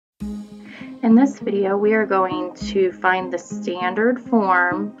In this video, we are going to find the standard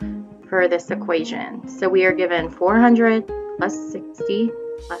form for this equation. So we are given 400 plus 60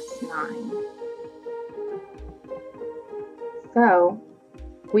 plus 9. So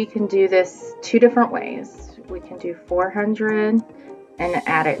we can do this two different ways. We can do 400 and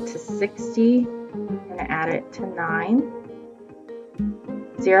add it to 60 and add it to 9.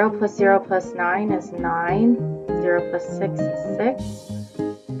 0 plus 9 is 9. 0 plus 6 is 6.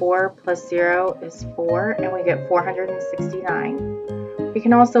 4 plus 0 is 4, and we get 469. We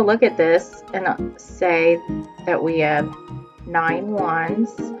can also look at this and say that we have 9 ones,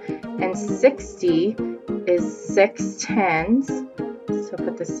 and 60 is 6 tens, so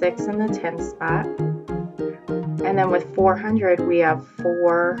put the 6 in the 10 spot. And then with 400, we have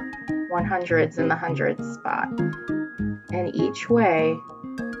 4 100s in the hundreds spot. And each way,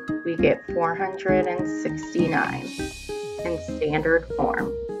 we get 469 in standard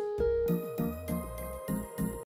form.